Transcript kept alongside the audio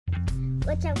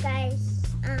What's up, guys?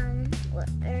 Girls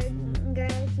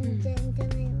and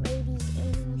gentlemen, ladies,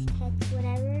 animals, pets,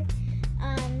 whatever.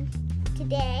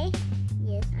 Today,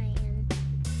 yes, I am.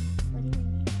 What is my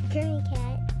name? Curly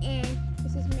Cat, and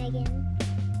this is Megan.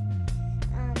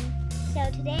 So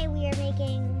today we are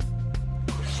making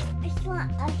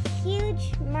a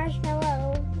huge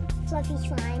marshmallow fluffy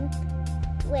slime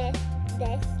with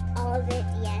this, all of it.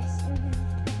 Yes.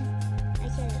 I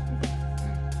said it.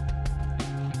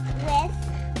 With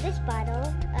this bottle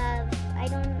of, I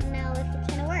don't know if it's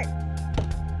gonna work.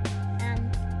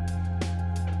 I'm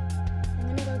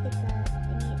gonna go get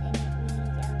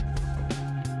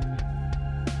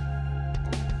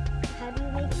how do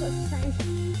you make fluffy slime?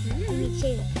 Let me show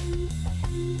you.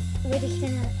 We're just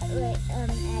gonna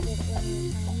add it one more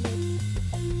time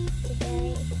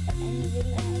today in the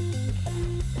video, I think.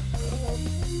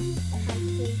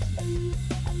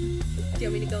 Do you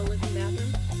want me to go look in the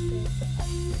bathroom?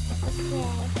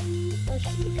 Okay. Well,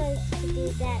 she goes to do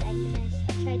that. I'm gonna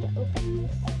try to open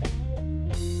this.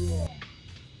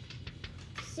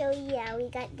 So yeah, we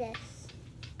got this.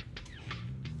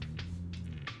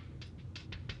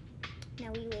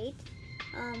 Now we wait.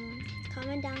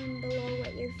 Comment down below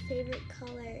what your favorite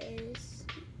color is.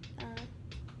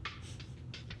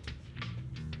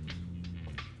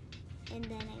 And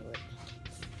then I will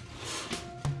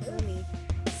I need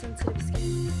sensitive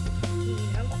skin. You need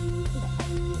help?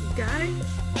 You got it?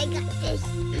 I got this.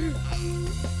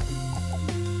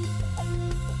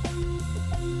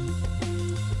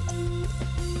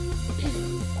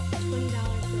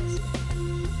 $20 for this.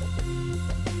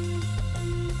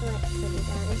 What,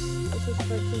 $20? This is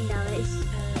 $14.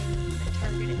 At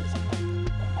Target it was more.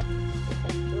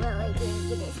 Well, I didn't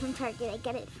get it from Target. I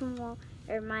got it from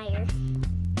Meyer.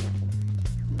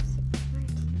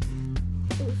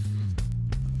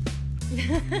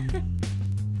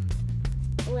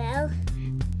 Well,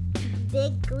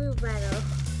 big glue bottle.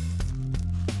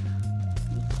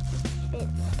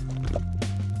 Fits.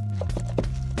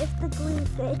 If the glue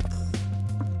fits,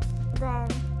 then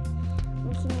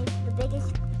we can make the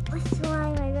biggest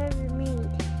slime I've ever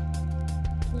made.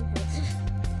 Can you hold it?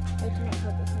 I cannot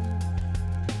hold this one.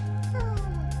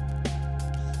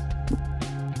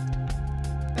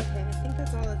 Okay, I think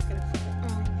that's all that's gonna fit.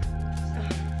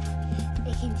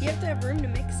 You have to have room to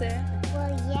mix it. Well,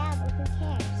 yeah, but who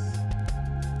cares?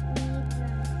 We need room to...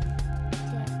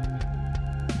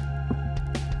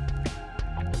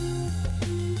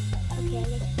 Okay, I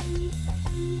guess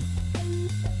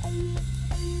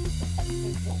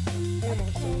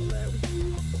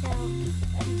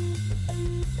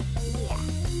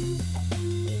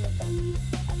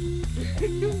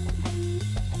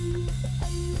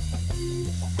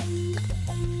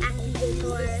This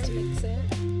to mix it.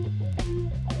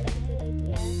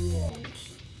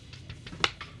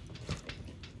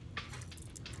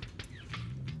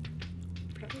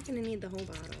 Probably gonna need the whole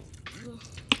bottle.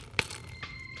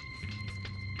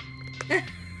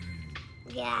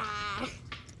 Yeah.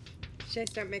 Should I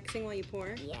start mixing while you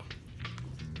pour? Yeah.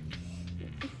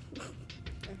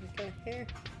 Okay, here.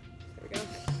 There we go.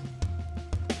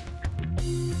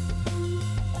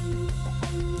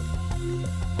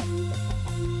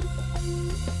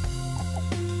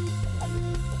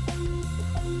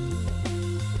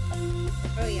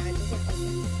 Oh yeah, I just have to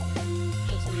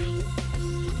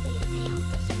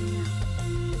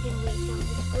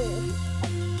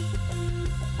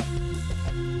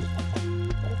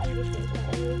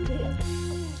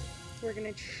We're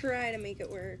gonna try to make it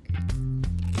work.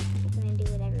 We're gonna do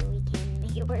whatever we can to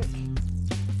make it work.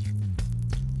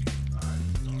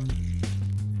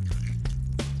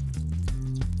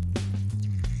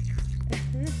 I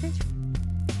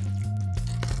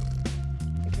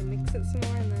can mix it some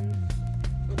more and then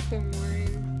we'll pour more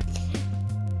in.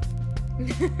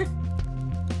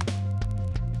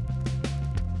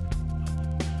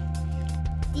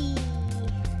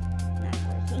 Not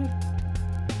working.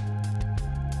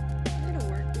 It'll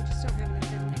work, we just don't have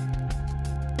enough in there.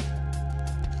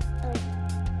 Oh,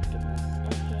 goodness.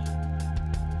 Okay.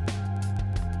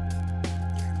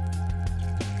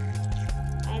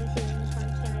 I have a feeling this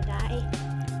one's gonna die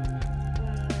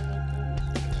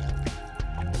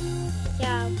when we're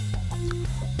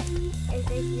making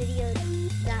this video.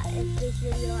 So, if this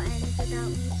video ends without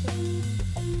me saying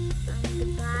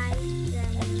goodbye, then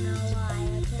you know why,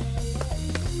 okay?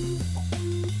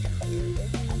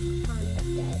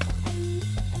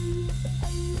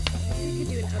 We could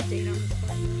do an update on this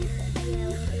one later. Yeah,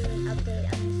 we'll do an update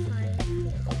on this one if we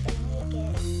make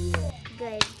it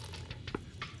good.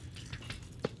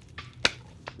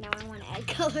 Now I want to add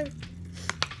color.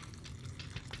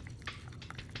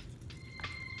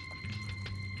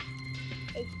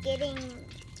 It's getting,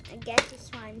 I guess, a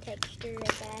slime texture,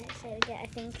 I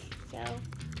think so.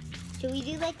 Should we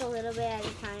do like a little bit at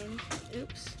a time?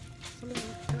 Oops.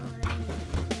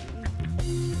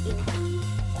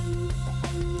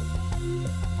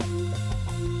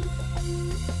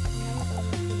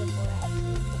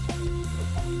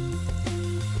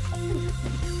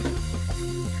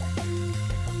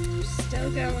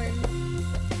 Still going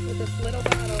with this little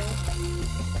bottle.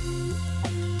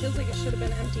 Feels like it should have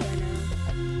been empty by now.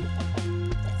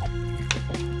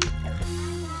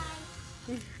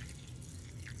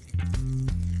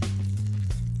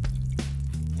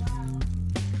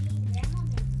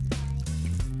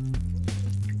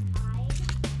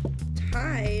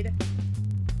 Tide?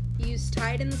 You used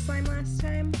Tide in the slime last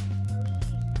time?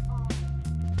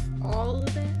 All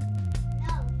of it?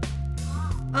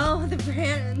 Oh, the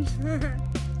brand.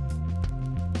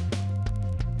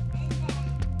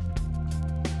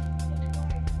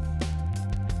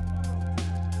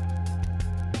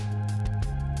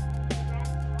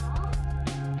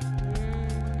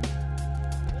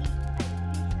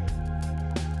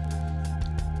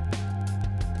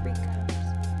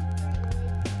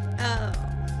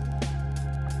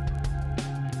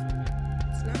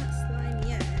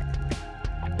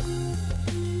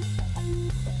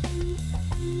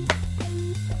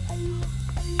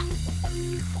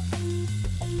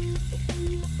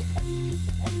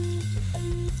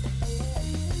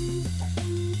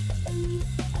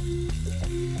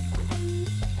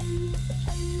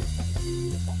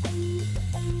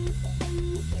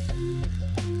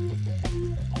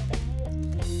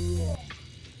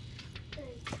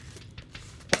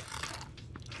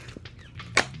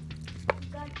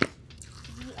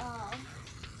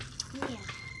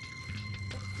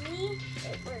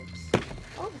 It works.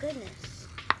 Oh goodness,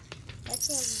 that's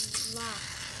a lot.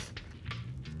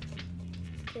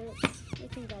 Good. I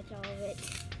think that's all of it.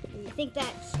 I think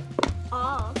that's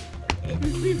all of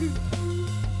it.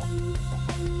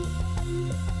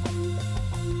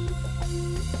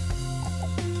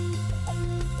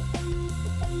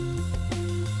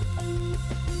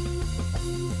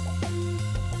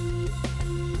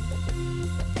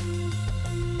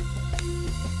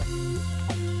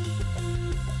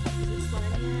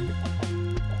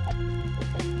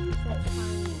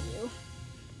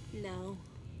 No.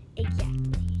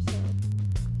 Exactly. So.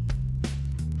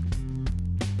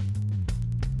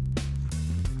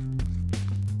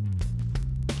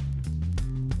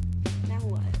 Now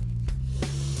what?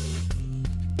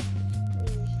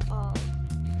 Lose all of.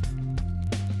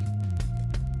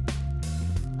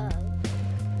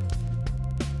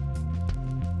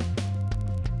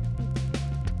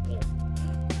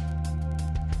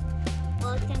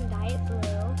 Well, it's gonna dye it blue.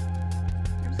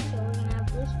 So we're gonna have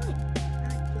blue slime.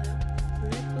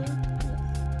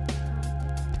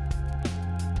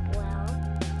 Well,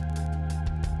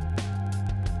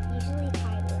 usually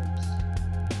Tide works.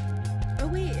 Oh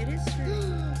wait, it is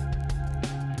true.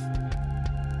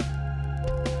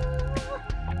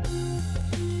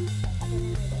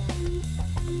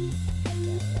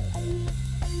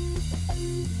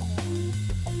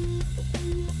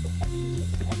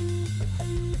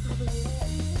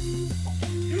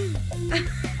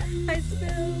 I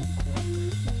spilled.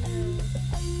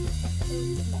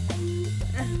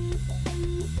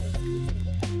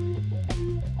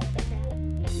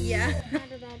 Yeah.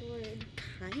 Not a bad word.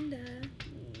 Kinda.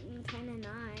 Kinda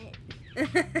not.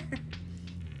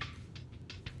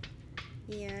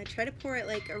 Yeah, try to pour it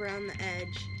like around the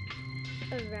edge.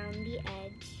 Around the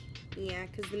edge. Yeah,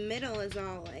 because the middle is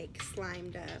all like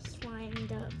slimed up.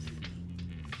 Slimed up.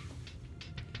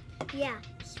 Yeah,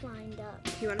 slimed up.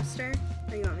 You want to stir?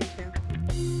 Or you want me to?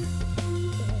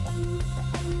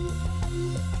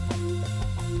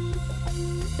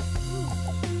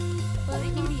 I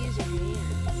think you need to use your hands.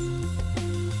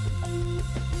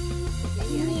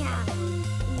 Yeah. I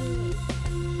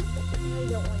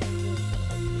don't want to do it.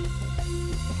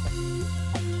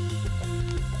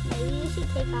 Maybe you should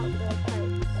take out the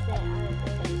parts that are already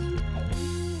slimed.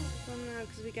 Well, no,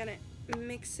 because we gotta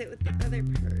mix it with the other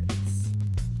parts.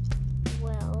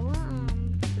 Well,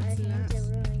 our hands are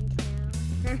ruined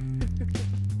now.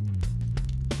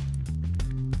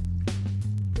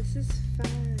 This is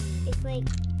fun. It's like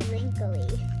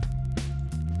wrinkly.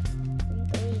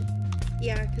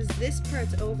 Yeah, because this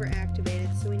part's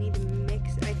overactivated, so we need to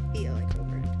mix. I feel like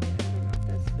overactivated. I don't know if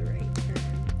that's the right term.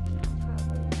 No,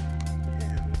 probably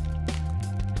not.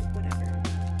 Whatever.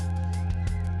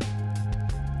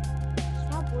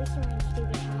 Stop voicing my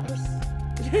stupid house.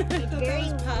 It's very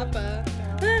Papa.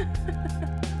 No,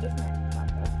 it's not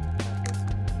Papa.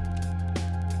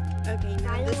 Okay,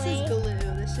 now By the this way, is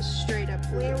glue. This is straight up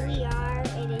glue. Where we right? are,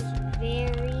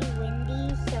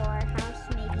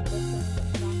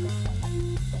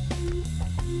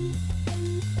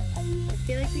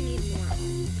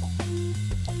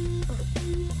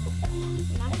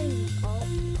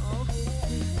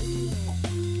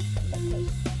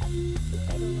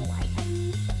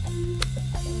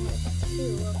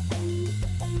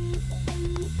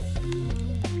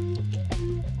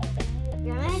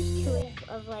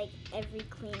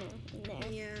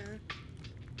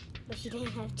 But she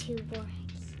didn't have 2 borax.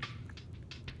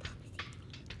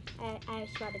 I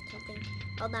spotted something.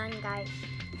 Hold on, guys.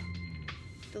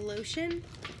 The lotion?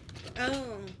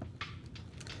 Oh.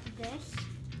 This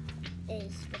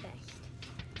is the best.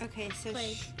 Okay, so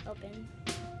Please open.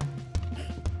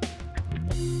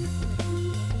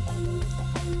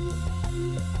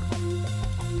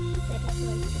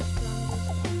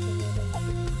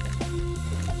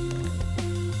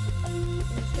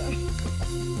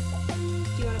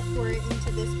 do you want to pour it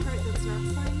into this part that's not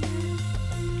slimy yet?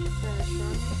 The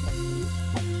strong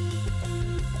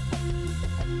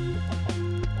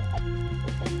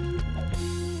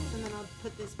and then I'll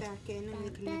put this back in and we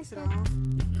can mix it all.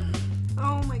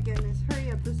 Oh my goodness,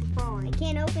 hurry up, this is falling. I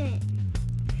can't open it.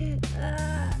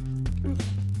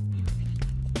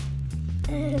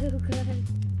 Oh god.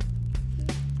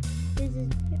 This is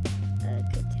a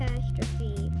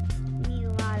catastrophe. We need a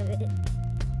lot of it.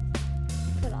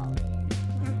 Put all of it in.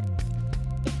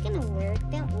 It's gonna work,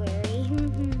 don't worry.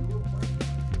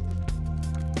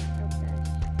 Oh gosh.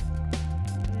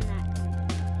 I'm not gonna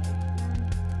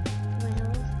put it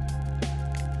there.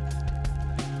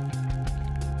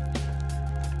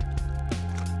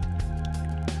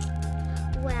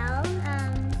 Well,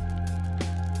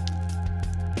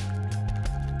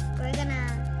 we're gonna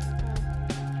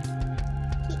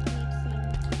keep mixing.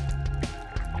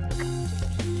 I'm gonna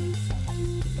try to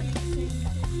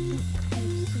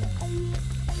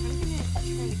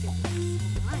get this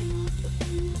slime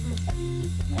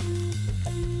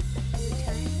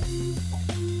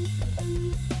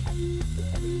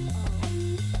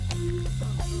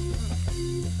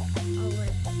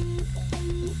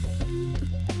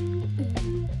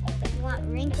You want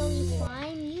wrinkly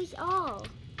slime? Use all.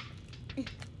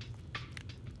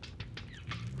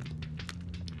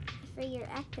 For your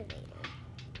activator.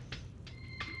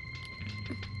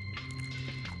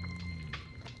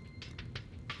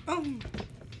 Oh,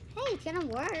 Hey, it's gonna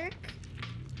work.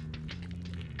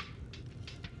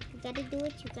 You gotta do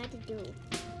what you gotta do.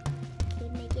 Okay,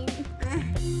 Megan.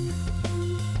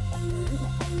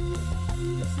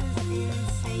 this is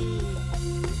insane.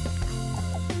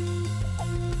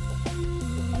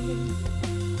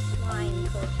 Slime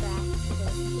contractor.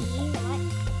 See what?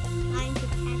 Slime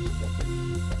contractor.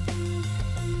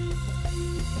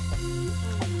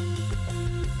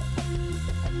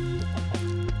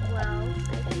 Well,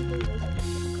 I think we wasted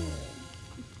good.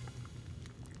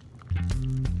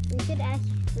 We should ask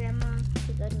Grandma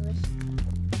to go to this.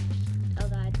 Oh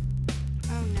god.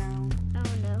 Oh no.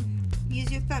 Oh no.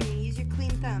 Use your thumb, use your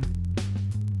clean thumb.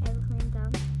 I have a clean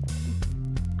thumb.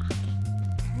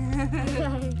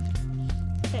 Okay.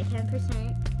 Got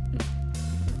 10%.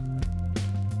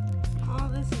 Oh,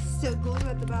 this is still glue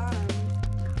at the bottom.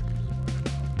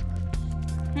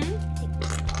 We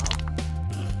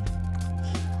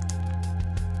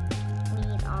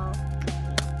need all.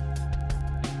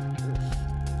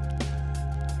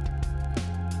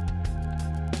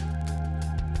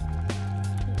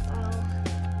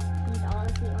 Need all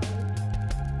of the oil.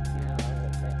 Not all of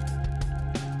it, but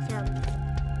some.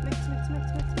 Mix, mix, mix,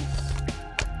 mix, mix.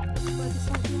 Pour this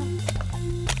all together.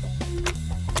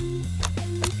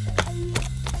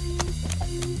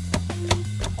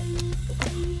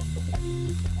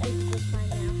 It's just fine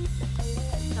now.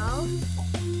 So,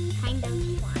 kind of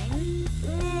slime.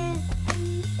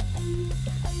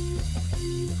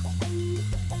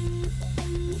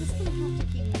 I'm just gonna have to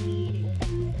keep kneading.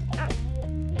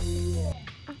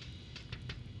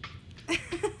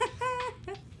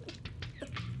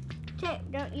 Tip,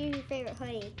 don't use your favorite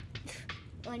hoodie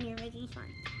when you're making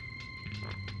slime.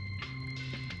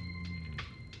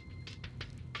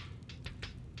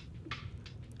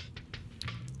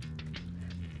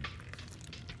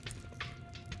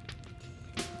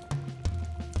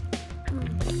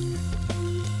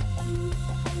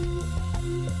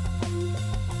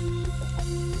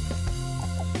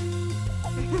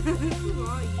 This is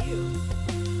all you.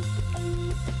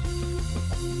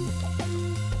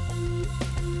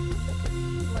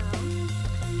 Well,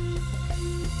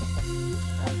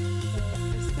 I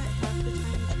spent half the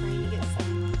time trying to get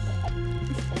slime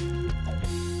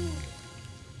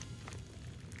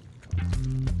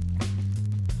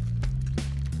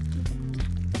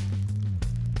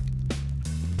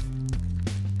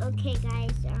okay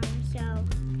guys, so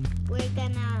we're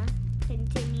gonna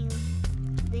continue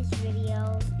this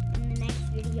video in the next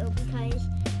video because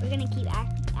we're gonna keep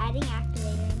adding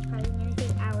activator and it's probably gonna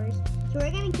take hours. So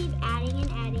we're gonna keep adding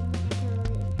and adding until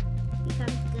it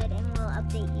becomes good and we'll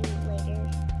update you later.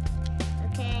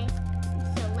 Okay?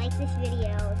 So like this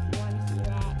video if you